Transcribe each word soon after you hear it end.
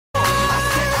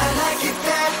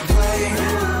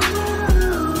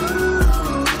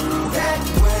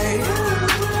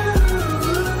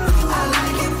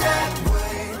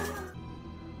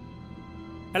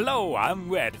Hello, I'm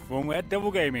Red from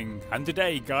RedDevilGaming, and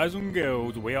today, guys and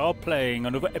girls, we are playing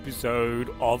another episode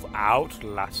of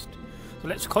Outlast. So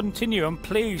let's continue, and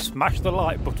please smash the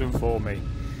like button for me.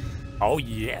 Oh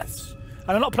yes!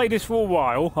 And I've not played this for a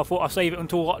while. I thought I'd save it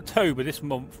until October this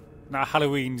month. Now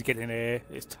Halloween's getting here.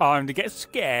 It's time to get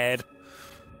scared.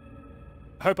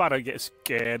 I hope I don't get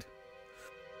scared.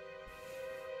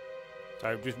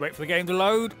 So just wait for the game to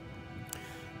load.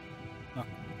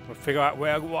 I'll figure out what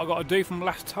I got to do from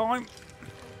last time.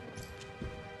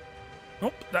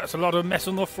 Oh, that's a lot of mess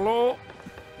on the floor.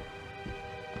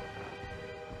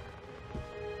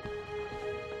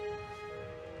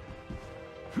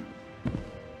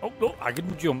 Oh, look, I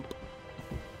can jump.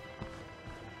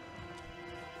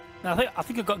 Now, I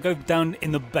think I've got to go down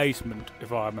in the basement,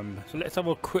 if I remember. So let's have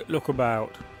a quick look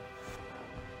about.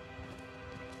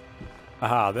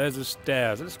 Aha, there's the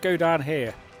stairs. Let's go down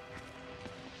here.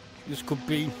 This could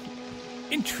be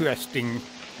interesting.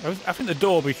 I think the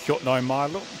door will be shut now, my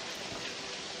look.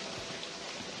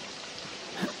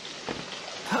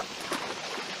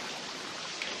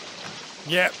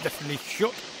 Yeah, definitely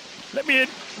shut. Let me in.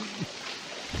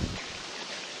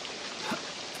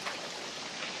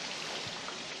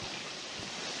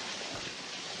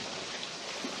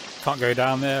 Can't go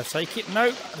down there, take it. No,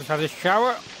 I just had a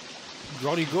shower.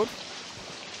 Jolly good.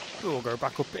 We'll go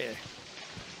back up here.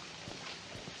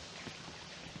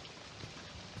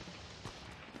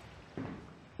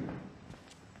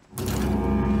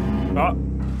 Oh,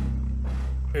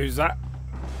 who's that?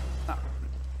 Ah.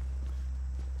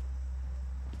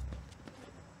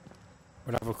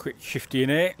 We'll have a quick shifty in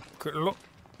here. Quick look.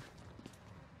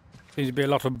 Seems to be a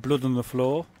lot of blood on the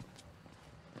floor.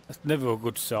 That's never a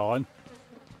good sign.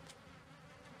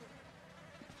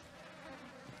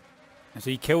 Has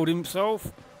he killed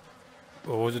himself?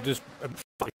 Or was it just a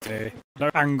fight there? No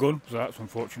handgun, so that's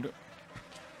unfortunate.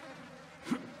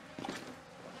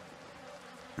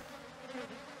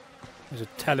 There's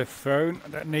a telephone. I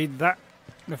don't need that.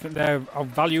 Nothing there of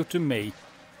value to me.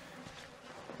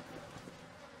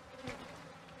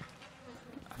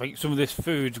 I think some of this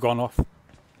food's gone off.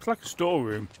 It's like a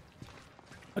storeroom.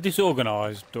 A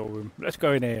disorganised storeroom. Let's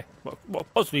go in here.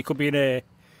 What possibly could be in here?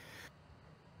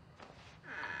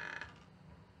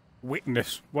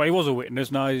 Witness. Well, he was a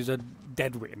witness. Now he's a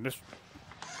dead witness.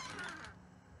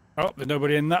 Oh, there's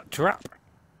nobody in that trap.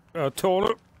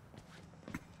 Toilet.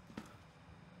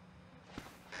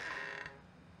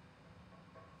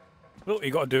 Look,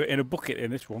 you got to do it in a bucket in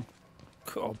this one.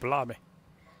 Oh, blimey.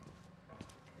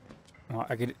 Right,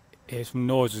 I can hear some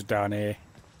noises down here.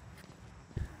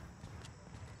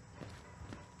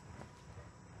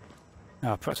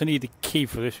 Oh, perhaps I need the key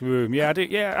for this room. Yeah, I do.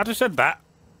 Yeah, I just said that.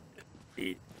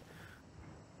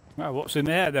 Well, what's in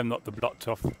there? Them not the blocked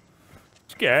off.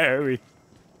 Scary.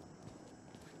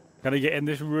 Can I get in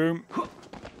this room?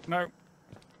 No.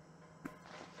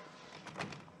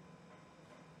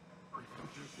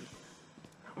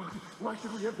 Why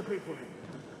should we have to pay for it?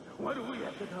 Why do we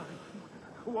have to die?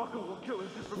 Walker will kill us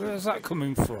just for... Where's that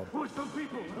coming from? We're some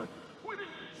people. We didn't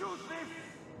choose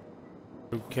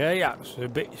this. Okay, that's a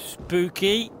bit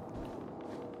spooky.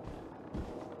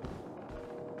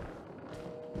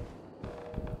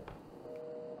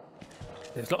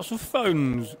 There's lots of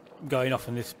phones going off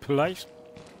in this place.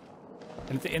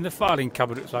 Anything in the filing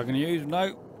cabinets I can use?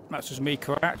 No, that's just me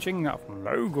crouching. That's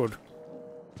no good.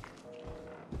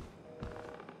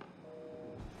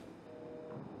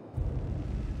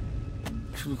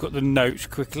 Let's look at the notes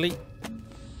quickly.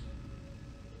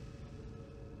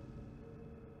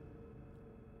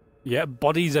 Yeah,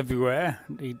 bodies everywhere.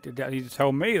 He need to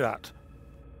tell me that.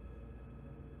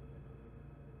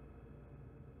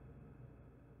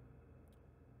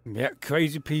 Yeah,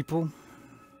 crazy people.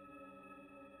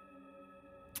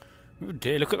 Oh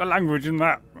dear, look at the language in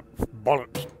that.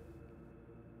 Bollocks.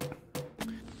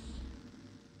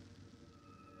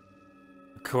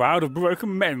 A crowd of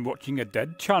broken men watching a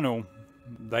dead channel.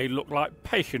 They look like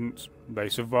patients. They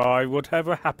survived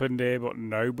whatever happened here, but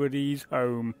nobody's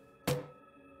home.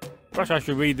 Perhaps I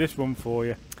should read this one for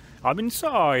you. I'm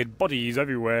inside. Bodies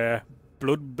everywhere.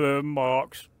 Blood burn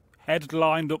marks. Heads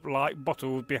lined up like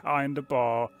bottles behind a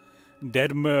bar.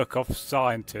 Dead Murkoff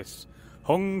scientists.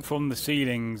 Hung from the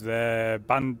ceilings, their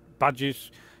badges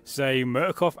say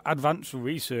Murkoff Advanced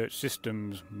Research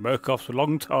Systems. Murkoff's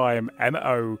long-time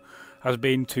MO has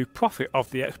been to profit off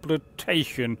the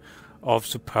exploitation of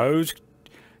supposed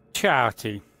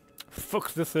charity.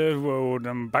 Fuck the third world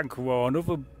and bankroll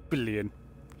another billion.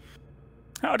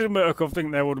 How did Murkoff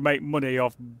think they would make money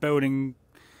off building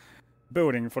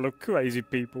full of crazy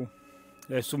people?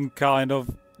 There's some kind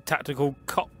of tactical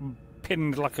cop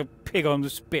pinned like a pig on the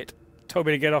spit. Told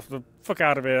me to get off the fuck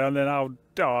out of here, and then Al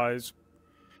dies.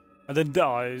 And then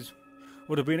dies.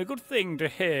 Would have been a good thing to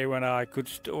hear when I could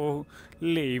still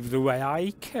leave the way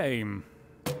I came.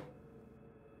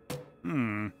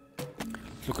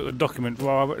 Let's look at the document.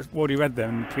 Well, I've already read them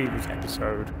in the previous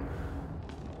episode.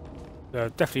 There are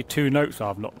definitely 2 notes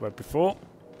I've not read before.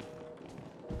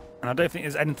 And I don't think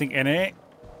there's anything in it.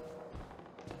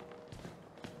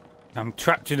 I'm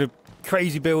trapped in a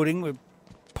crazy building with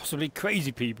possibly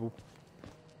crazy people.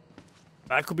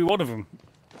 That could be one of them.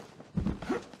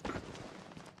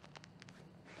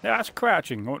 Yeah, that's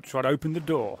crouching. I want to try to open the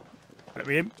door. Let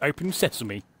me in. Open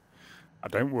sesame.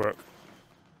 That don't work.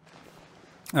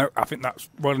 No, I think that's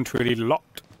well and truly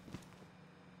locked.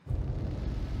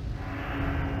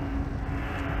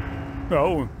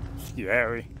 Oh,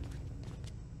 scary.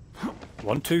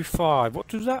 1, 2, 5. What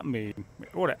does that mean?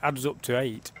 Well, it adds up to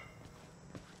 8.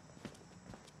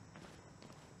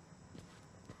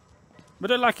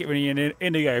 But I don't like it when you're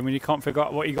in a game when you can't figure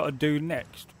out what you got to do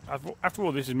next. After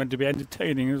all, this is meant to be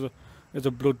entertaining. There's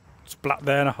a blood splat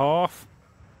there and a half.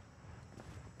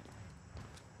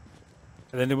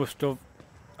 And then they must have,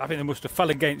 I think they must have fell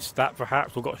against that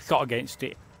perhaps, or got shot against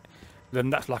it. Then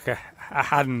that's like a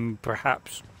hand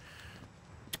perhaps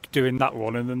doing that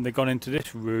one, and then they've gone into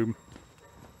this room.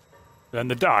 Then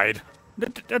they died. They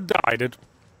died.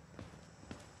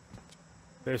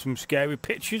 There's some scary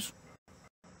pictures.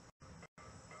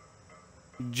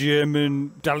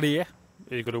 German Dahlia.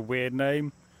 He's got a weird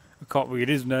name. I can't read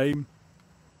his name.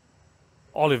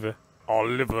 Oliver.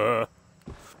 Oliver.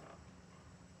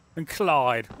 And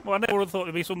Clyde. Well, I never would have thought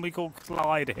there'd be somebody called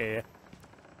Clyde here.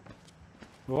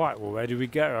 Right, well, where do we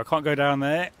go? I can't go down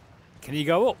there. Can you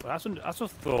go up? That's a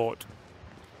thought.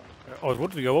 I was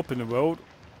wanting to go up in the world.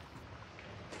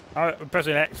 Oh, I'm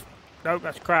pressing X. No,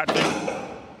 that's crouching.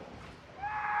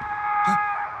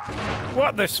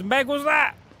 What the smeg was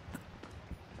that?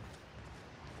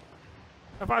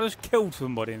 Have I just killed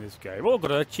somebody in this game? Oh, I've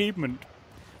got an achievement.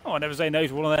 Oh, I never say no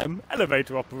to one of them.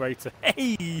 Elevator operator.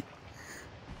 Hey!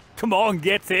 Come on,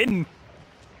 get in!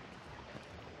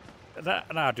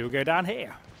 Now do we go down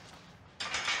here?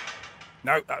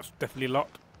 No, that's definitely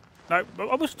locked. No,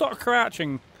 I will start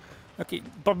crouching. I keep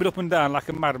bobbing up and down like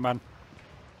a madman.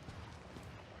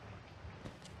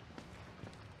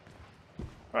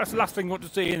 That's the last thing you want to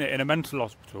see in a mental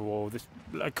hospital or this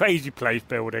crazy place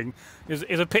building is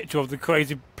a picture of the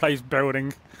crazy place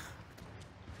building.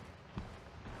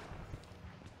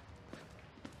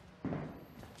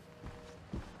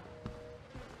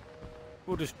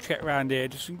 We'll just check around here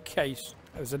just in case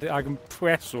there's anything I can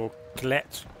press or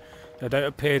collect. There don't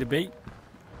appear to be.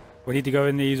 We need to go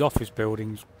in these office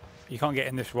buildings. You can't get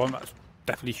in this one, that's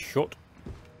definitely shut.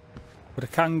 But I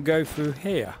can go through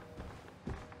here.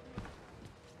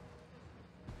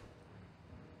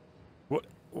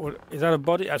 What is that, a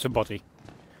body? That's a body.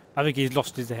 I think he's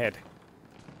lost his head.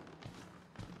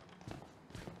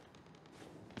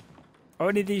 Are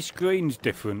any of these screens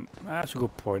different? That's a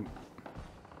good point.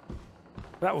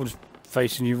 That one's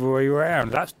facing you the way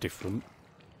around. That's different.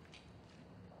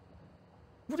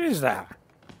 What is that?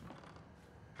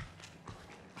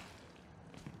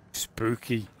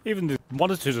 Spooky. Even the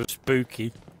monitors are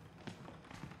spooky.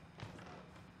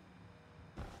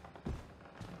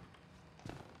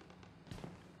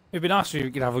 It'd be nice if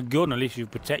you could have a gun, at least you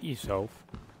protect yourself.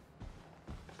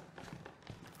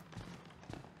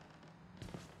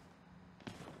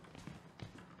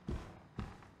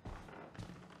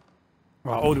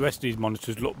 Right, all the rest of these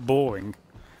monitors look boring.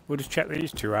 We'll just check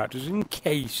these 2 out just in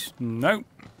case. Nope.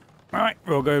 Right,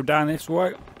 we'll go down this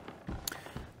way.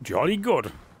 Jolly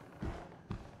good.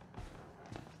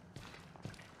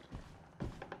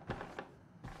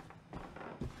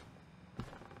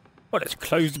 Well, let's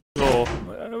close the door.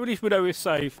 At least we know we're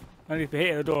safe. And if we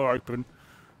hear the door open,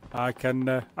 I can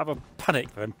have a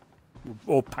panic then.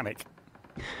 Or panic.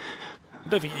 I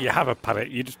don't think you have a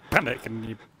panic, you just panic and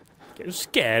you get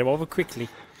scared rather quickly.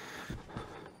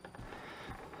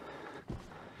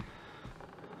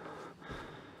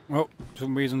 Well, for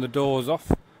some reason the door's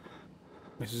off.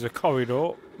 This is a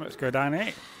corridor. Let's go down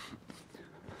here.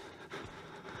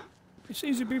 It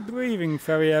seems to be breathing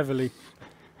very heavily.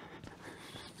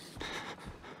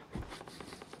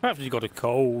 Perhaps he's got a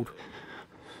cold.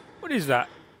 What is that?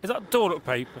 Is that toilet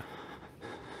paper?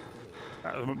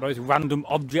 That's the most random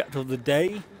object of the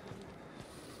day.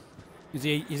 Is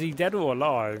he dead or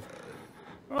alive?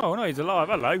 Oh no, he's alive.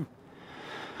 Hello.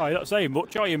 Oh, you're not saying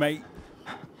much, are you, mate?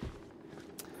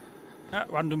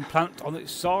 That random plant on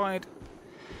its side.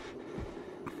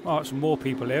 Oh, some more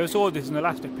people here. I saw this in the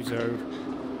last episode.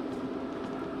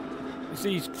 It's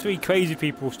these 3 crazy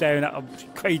people staring at a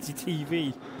crazy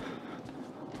TV.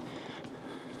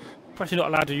 Perhaps you're not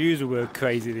allowed to use the word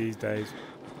crazy these days.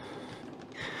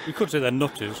 You could say they're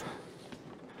nutters.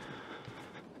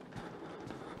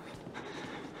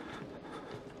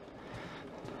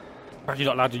 Perhaps you're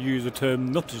not allowed to use the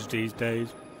term nutters these days.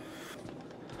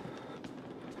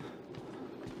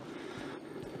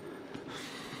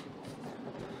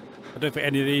 I don't think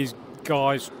any of these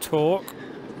guys talk.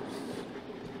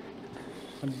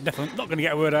 I'm definitely not going to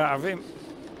get a word out of him.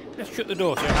 Let's shut the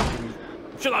door so it happens.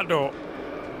 Shut that door!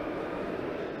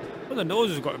 Well, the noise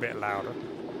has got a bit louder.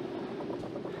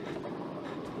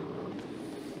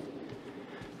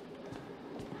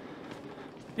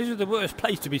 This is the worst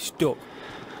place to be stuck.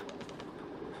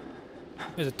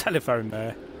 There's a telephone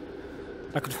there.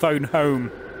 I could phone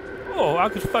home. Oh, I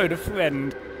could phone a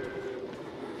friend.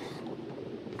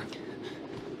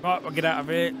 Right, I'll get out of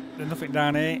here. There's nothing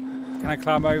down here. Can I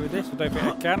climb over this? I don't think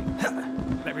I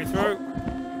can. Let me through.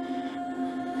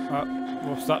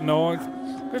 What's that noise?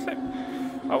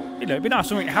 Oh, you know, it'd be nice if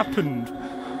something happened.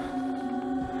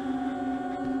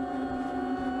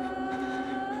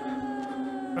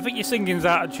 I think your singing's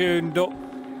out of tune, Duck.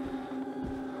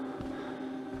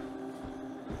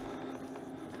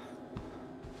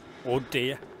 Oh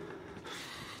dear.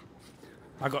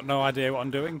 I got no idea what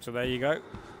I'm doing, so there you go.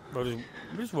 I'll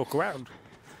just walk around.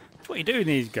 That's what you do in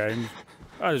these games.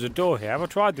 Oh, there's a door here. Have I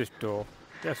tried this door?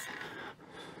 Yes.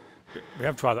 We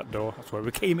have tried that door. That's where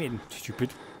we came in.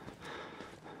 Stupid.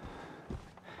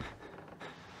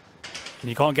 And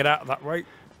you can't get out that way.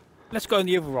 Let's go in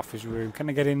the other office room. Can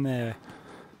I get in there?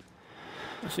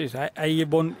 What's this?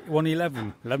 A111?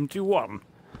 1121?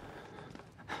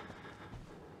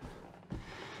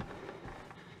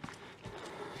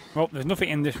 Well, there's nothing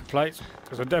in this place.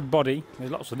 There's a dead body. There's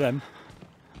lots of them.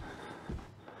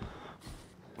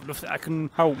 But nothing that can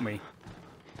help me.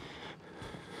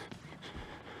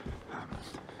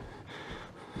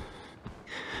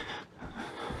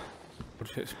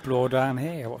 Let's explore down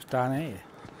here. What's down here?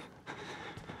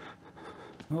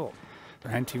 Oh,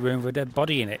 an empty room with a dead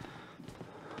body in it.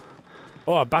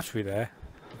 Oh, a battery there.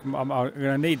 I'm going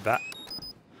to need that.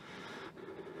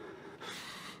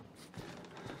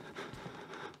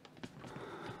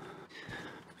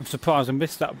 I'm surprised I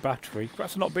missed that battery.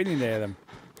 Perhaps I've not been in there then.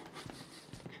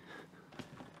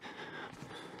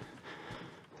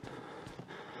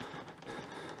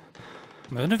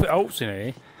 There's nothing else in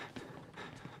here.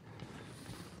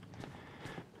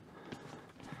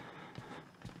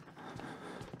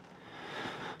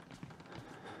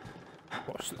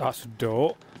 That's a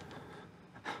door.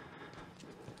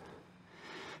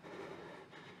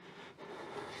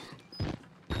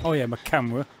 Oh yeah, my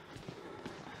camera.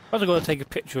 I've got to take a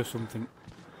picture of something.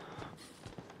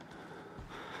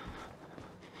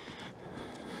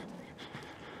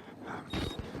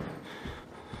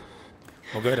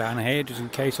 I'll go down here just in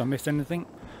case I missed anything.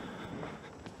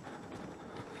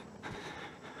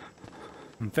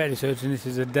 I'm fairly certain this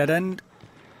is a dead end.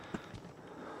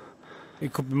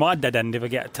 It could be my dead end if I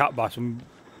get attacked by some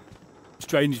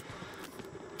strange,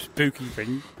 spooky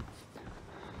thing.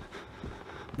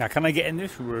 Now, can I get in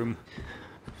this room?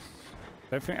 I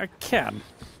don't think I can.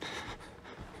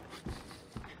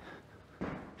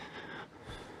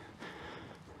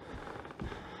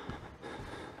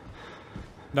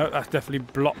 No, that's definitely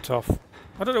blocked off.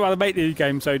 I don't know why they make these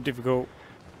games so difficult.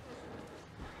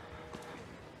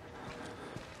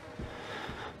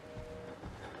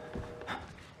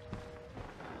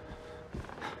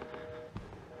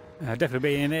 I've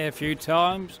definitely been in here a few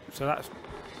times, so that's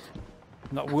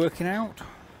not working out.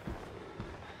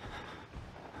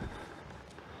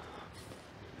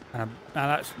 And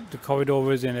that's the corridor I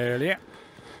was in earlier,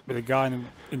 with the guy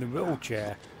in the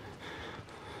wheelchair.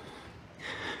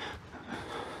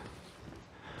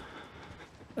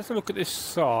 Let's have a look at this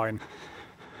sign.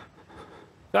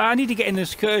 So I need to get in the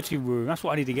security room. That's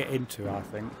what I need to get into, I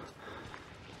think.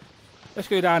 Let's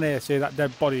go down here, see that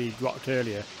dead body dropped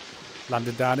earlier.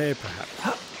 Landed down here,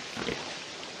 perhaps.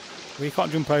 Well, you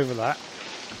can't jump over that.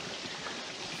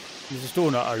 There's a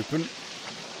door not open.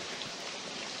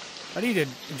 I need a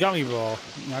jammy bar.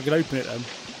 I can open it then.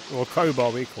 Or a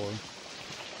crowbar, we call them.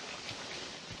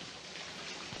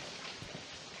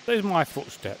 There's my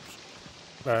footsteps.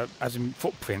 As in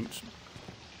footprints.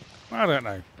 I don't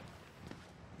know.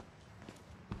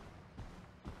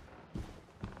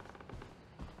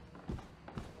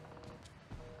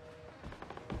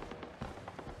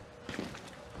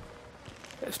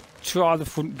 Let's try the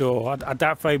front door. I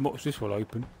doubt very much this will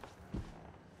open.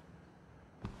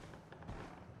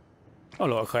 Oh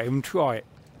look, I can't even try it.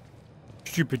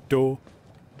 Stupid door.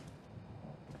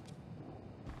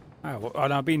 Oh,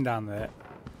 well, I've been down there.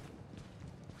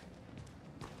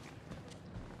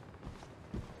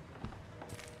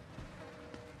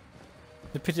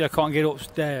 The pity I can't get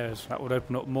upstairs. That would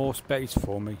open up more space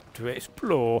for me to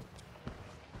explore.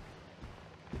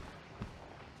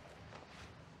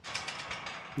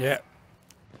 Yeah.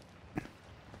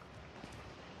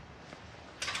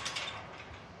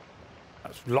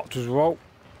 That's locked as well.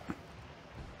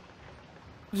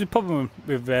 There's a problem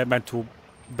with mental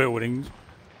buildings.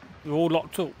 They're all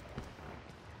locked up.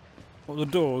 All the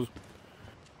doors.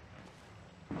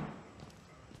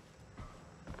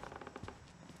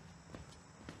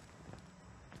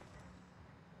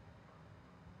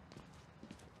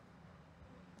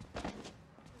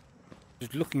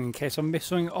 Just looking in case I miss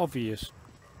something obvious.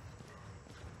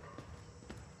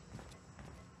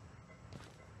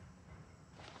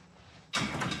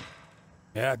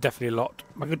 Yeah, definitely locked.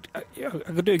 I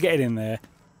could do getting in there.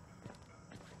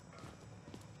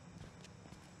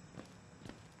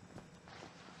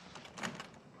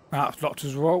 That's locked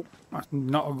as well. That's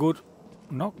not good.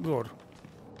 Not good.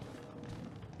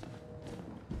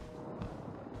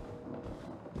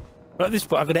 But at this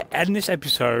point, I'm going to end this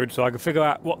episode so I can figure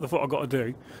out what the fuck I've got to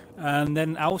do. And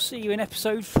then I'll see you in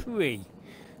episode 3.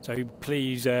 So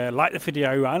please like the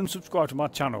video and subscribe to my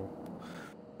channel.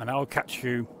 And I'll catch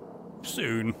you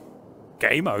soon.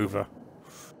 Game over.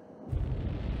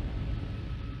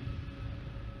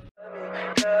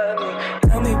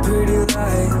 Tell me pretty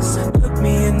lies, look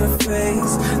me in the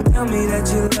face. Tell me that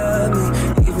you love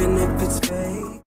me, even if it's fake.